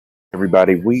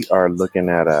everybody, we are looking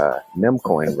at a NEM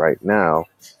coin right now.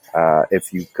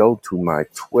 If you go to my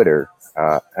Twitter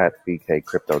at BK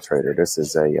Crypto Trader, this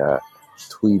is a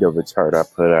tweet of a chart I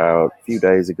put out a few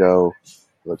days ago.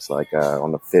 Looks like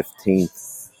on the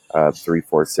 15th,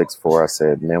 3464. I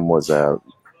said NEM was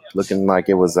looking like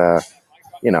it was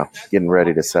getting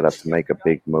ready to set up to make a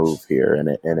big move here, and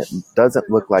it doesn't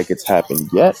look like it's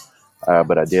happened yet.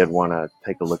 But I did want to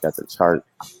take a look at the chart,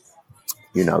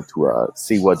 to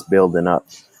see what's building up.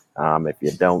 If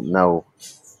you don't know,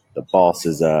 the boss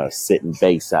is sitting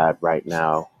Bayside right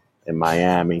now in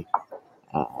Miami,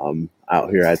 out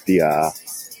here at the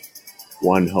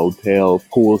one hotel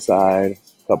poolside,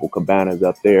 a couple cabanas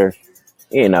up there,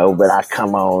 but I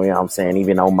come on, I'm saying,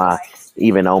 even on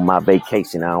my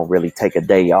vacation, I don't really take a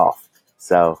day off.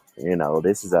 So,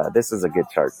 this is a good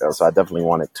chart though. So I definitely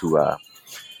wanted to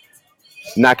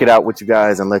knock it out with you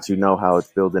guys and let you know how it's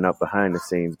building up behind the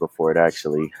scenes before it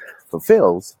actually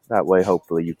fulfills. That way,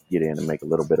 hopefully you can get in and make a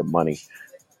little bit of money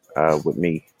with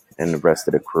me and the rest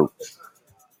of the crew.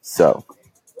 So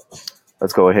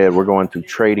let's go ahead. We're going to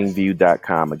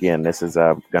tradingview.com. Again, this is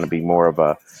going to be more of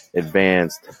a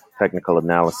advanced technical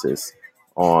analysis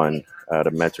on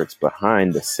the metrics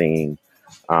behind the scene.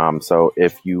 So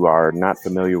if you are not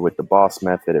familiar with the boss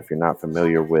method, if you're not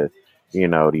familiar with,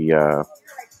 the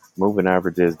moving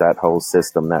averages, that whole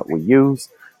system that we use,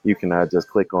 you can just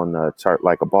click on the Chart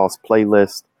Like a Boss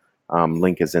playlist.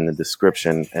 Link is in the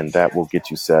description, and that will get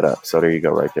you set up. So there you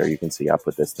go, right there. You can see I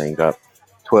put this thing up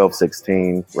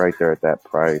 12.16 right there at that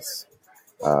price.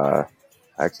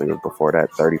 Actually, it was before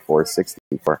that,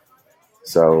 34.64.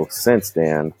 So since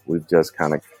then, we've just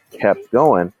kind of kept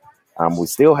going. We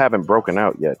still haven't broken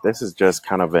out yet. This is just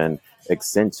kind of an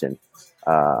extension,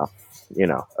 a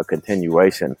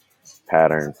continuation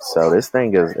pattern. So this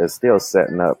thing is still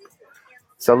setting up.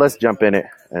 So let's jump in it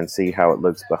and see how it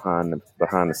looks behind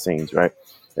the scenes, right?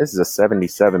 This is a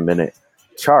 77-minute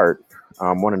chart.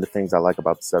 One of the things I like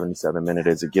about the 77-minute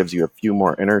is it gives you a few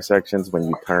more intersections when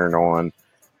you turn on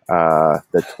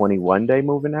the 21-day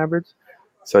moving average.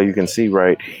 So you can see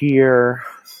right here,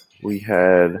 we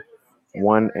had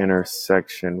one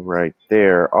intersection right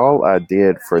there. All I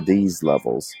did for these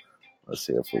levels, let's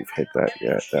see if we've hit that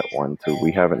yet. That 1-2.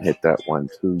 We haven't hit that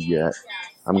 1-2 yet.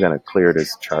 I'm going to clear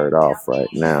this chart off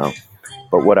right now.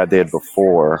 But what I did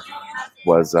before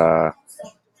was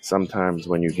sometimes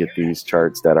when you get these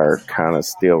charts that are kind of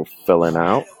still filling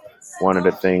out, one of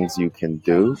the things you can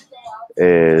do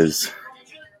is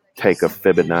take a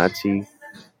Fibonacci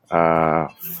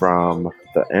from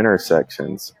the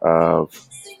intersections of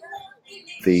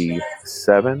the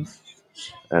 7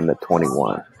 and the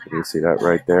 21. You see that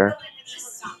right there?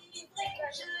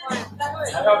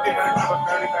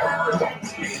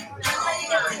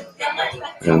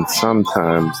 And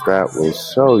sometimes that will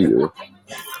show you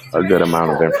a good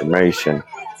amount of information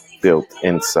built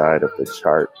inside of the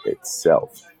chart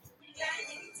itself.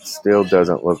 Still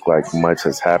doesn't look like much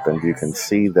has happened. You can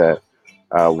see that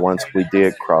once we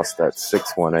did cross that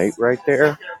 618 right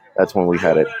there, that's when we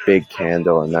had a big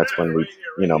candle, and that's when we,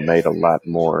 made a lot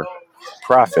more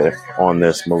profit on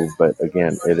this move. But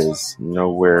again, it is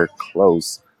nowhere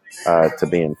close to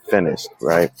being finished,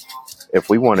 right? If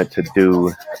we wanted to do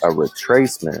a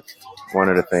retracement, one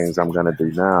of the things I'm going to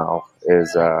do now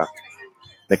is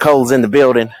Nicole's in the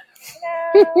building.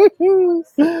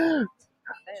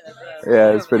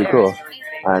 Yeah, it's pretty cool.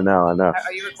 I know.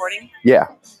 Are you recording?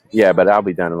 Yeah, but I'll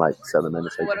be done in like 7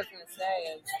 minutes. What I was going to say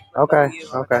is...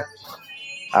 Okay.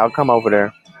 I'll come over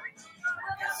there.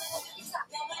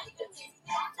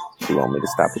 You want me to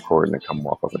stop recording and come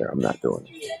walk over there? I'm not doing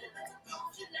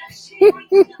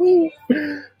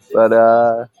it. But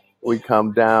we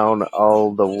come down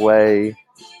all the way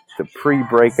to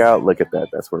pre-breakout. Look at that.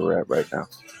 That's where we're at right now.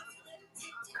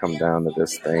 Come down to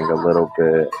this thing a little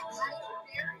bit.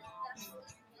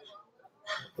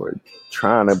 We're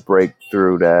trying to break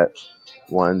through that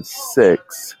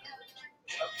 1.6.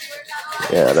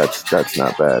 Yeah, that's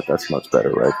not bad. That's much better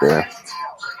right there.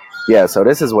 Yeah, so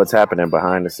this is what's happening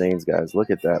behind the scenes, guys. Look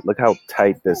at that. Look how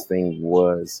tight this thing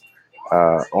was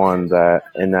in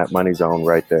that money zone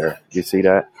right there. You see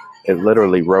that? It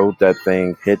literally rode that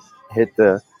thing, hit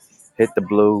the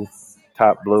blue,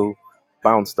 top blue,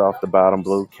 bounced off the bottom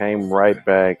blue, came right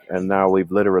back, and now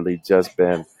we've literally just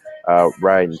been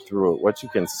riding through it. What you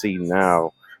can see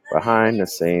now behind the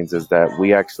scenes is that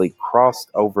we actually crossed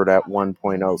over that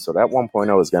 1.0. So that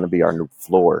 1.0 is going to be our new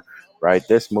floor, right?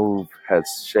 This move has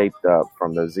shaped up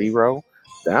from the 0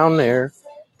 down there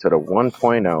to the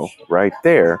 1.0 right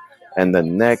there. And the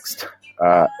next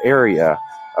area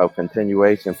of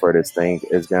continuation for this thing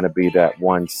is going to be that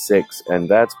 1.6. And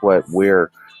that's what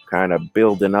we're kind of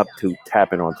building up to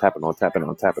tapping on.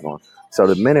 So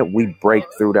the minute we break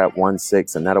through that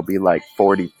 1.6, and that'll be like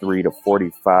 43 to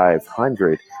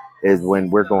 4,500, is when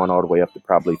we're going all the way up to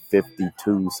probably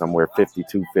 52, somewhere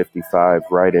 52, 55,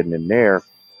 right in there.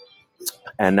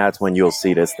 And that's when you'll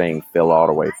see this thing fill all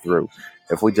the way through.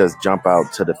 If we just jump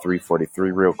out to the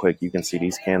 343 real quick, you can see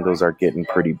these candles are getting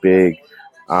pretty big,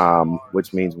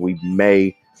 which means we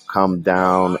may come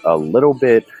down a little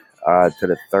bit to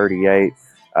the 38,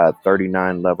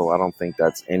 39 level. I don't think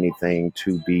that's anything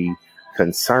to be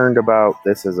concerned about.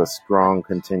 This is a strong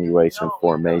continuation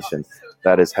formation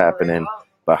that is happening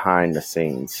behind the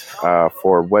scenes.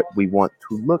 For what we want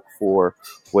to look for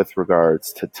with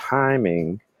regards to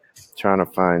timing, trying to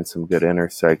find some good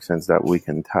intersections that we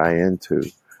can tie into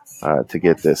to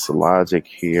get this logic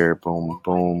here. Boom,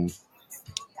 boom.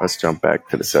 Let's jump back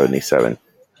to the 77.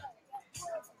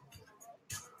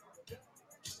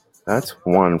 That's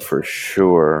one for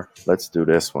sure. Let's do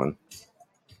this one.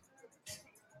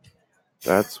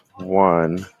 That's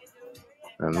one.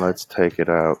 And let's take it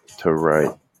out to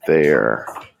right there.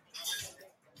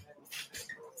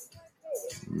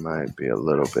 Might be a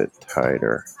little bit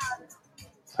tighter.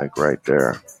 Like right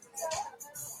there.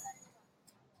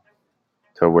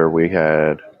 To where we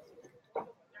had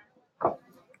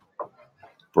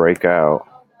breakout.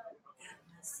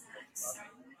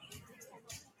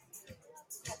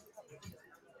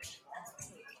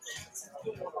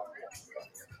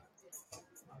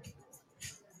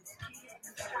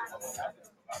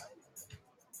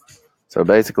 So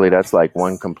basically, that's like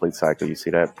one complete cycle. You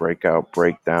see that breakout,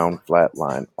 breakdown,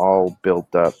 flatline, all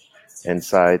built up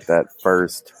inside that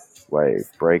first wave.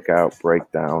 Breakout,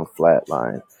 breakdown,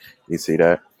 flatline. You see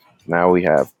that? Now we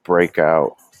have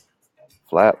breakout,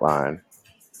 flatline,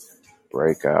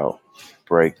 breakout,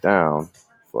 breakdown,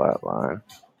 flatline,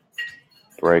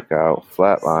 breakout,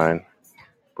 flatline,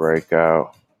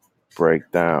 breakout,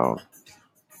 breakdown,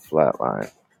 flatline.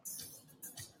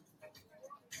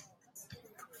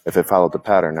 If it followed the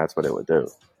pattern, that's what it would do.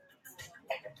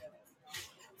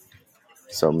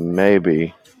 So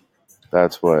maybe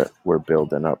that's what we're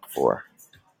building up for.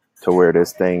 To where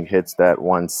this thing hits that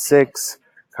 1.6,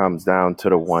 comes down to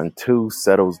the 1.2,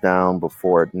 settles down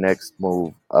before next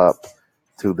move up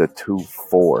to the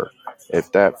 2.4.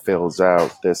 If that fills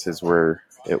out, this is where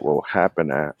it will happen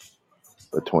at,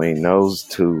 between those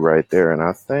two right there. And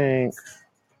I think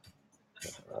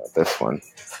this one,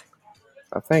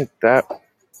 I think that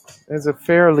is a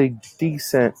fairly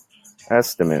decent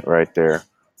estimate right there.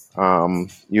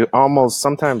 You almost,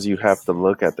 sometimes you have to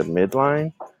look at the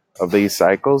midline of these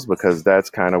cycles, because that's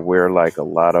kind of where like a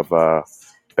lot of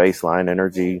baseline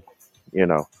energy,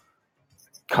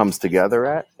 comes together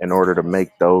at, in order to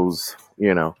make those,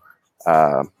 blue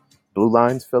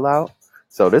lines fill out.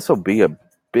 So this will be a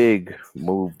big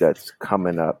move that's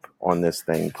coming up on this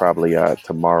thing, probably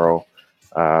tomorrow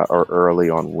or early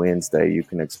on Wednesday. You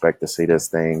can expect to see this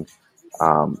thing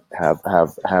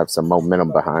have some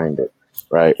momentum behind it,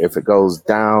 right? If it goes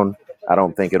down, I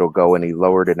don't think it'll go any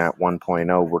lower than that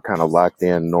 1.0. We're kind of locked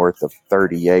in north of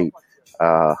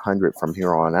 3,800 from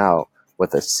here on out,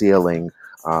 with a ceiling,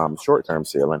 short-term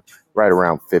ceiling, right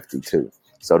around 52.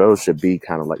 So those should be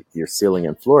kind of like your ceiling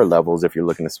and floor levels if you're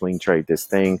looking to swing trade this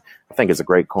thing. I think it's a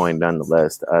great coin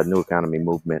nonetheless. New economy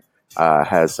movement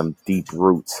has some deep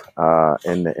roots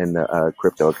in the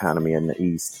crypto economy in the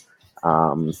East.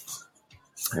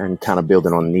 And kind of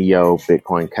building on NEO,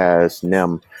 Bitcoin Cash,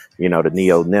 NEM, the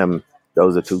NEO, NEM,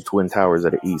 those are two twin towers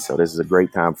of the East. So this is a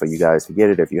great time for you guys to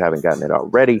get it if you haven't gotten it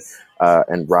already,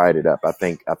 and ride it up. I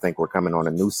think we're coming on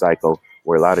a new cycle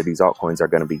where a lot of these altcoins are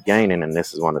going to be gaining, and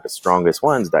this is one of the strongest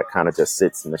ones that kind of just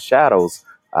sits in the shadows,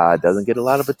 doesn't get a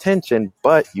lot of attention,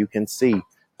 but you can see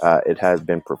it has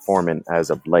been performing as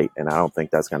of late, and I don't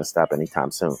think that's going to stop anytime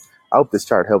soon. I hope this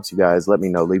chart helps you guys. Let me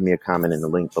know. Leave me a comment in the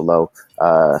link below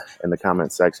in the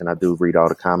comment section. I do read all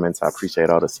the comments. I appreciate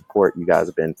all the support you guys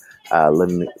have been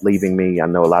leaving me. I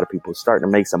know a lot of people are starting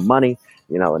to make some money,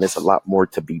 and it's a lot more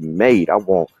to be made. I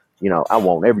want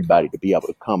everybody to be able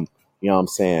to come,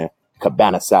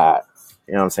 cabana side,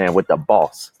 with the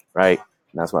boss, right?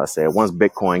 And that's what I said. Once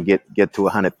Bitcoin get to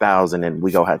 100,000, and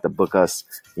we gonna have to book us,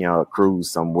 a cruise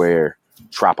somewhere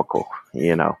tropical,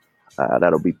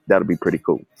 that'll be pretty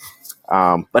cool.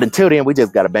 But until then, we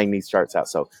just got to bang these charts out.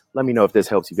 So let me know if this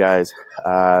helps you guys.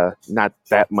 Not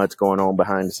that much going on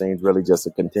behind the scenes, really just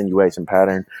a continuation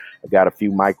pattern. I got a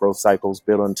few micro cycles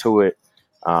built into it.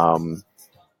 But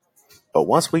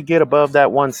once we get above that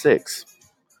 1.6,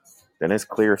 then it's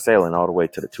clear sailing all the way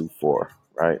to the 2.4,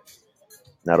 right?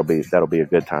 That'll be a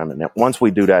good time. And then once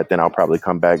we do that, then I'll probably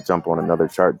come back, jump on another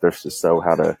chart just to show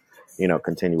how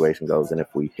continuation goes. And if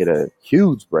we hit a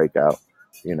huge breakout,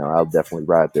 I'll definitely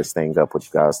ride this thing up with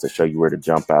you guys to show you where to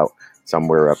jump out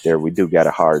somewhere up there. We do got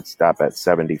a hard stop at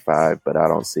 75, but I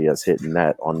don't see us hitting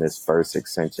that on this first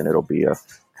extension. It'll be a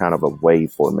kind of a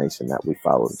wave formation that we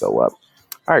follow to go up.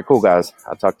 All right, cool, guys.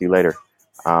 I'll talk to you later.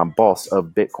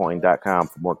 Bossofbitcoin.com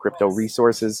for more crypto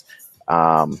resources.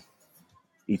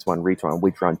 Each one, reach one,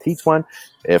 we run, teach one.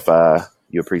 If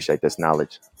you appreciate this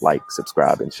knowledge, like,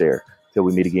 subscribe, and share. Till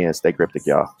we meet again, stay cryptic,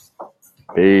 y'all.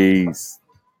 Peace.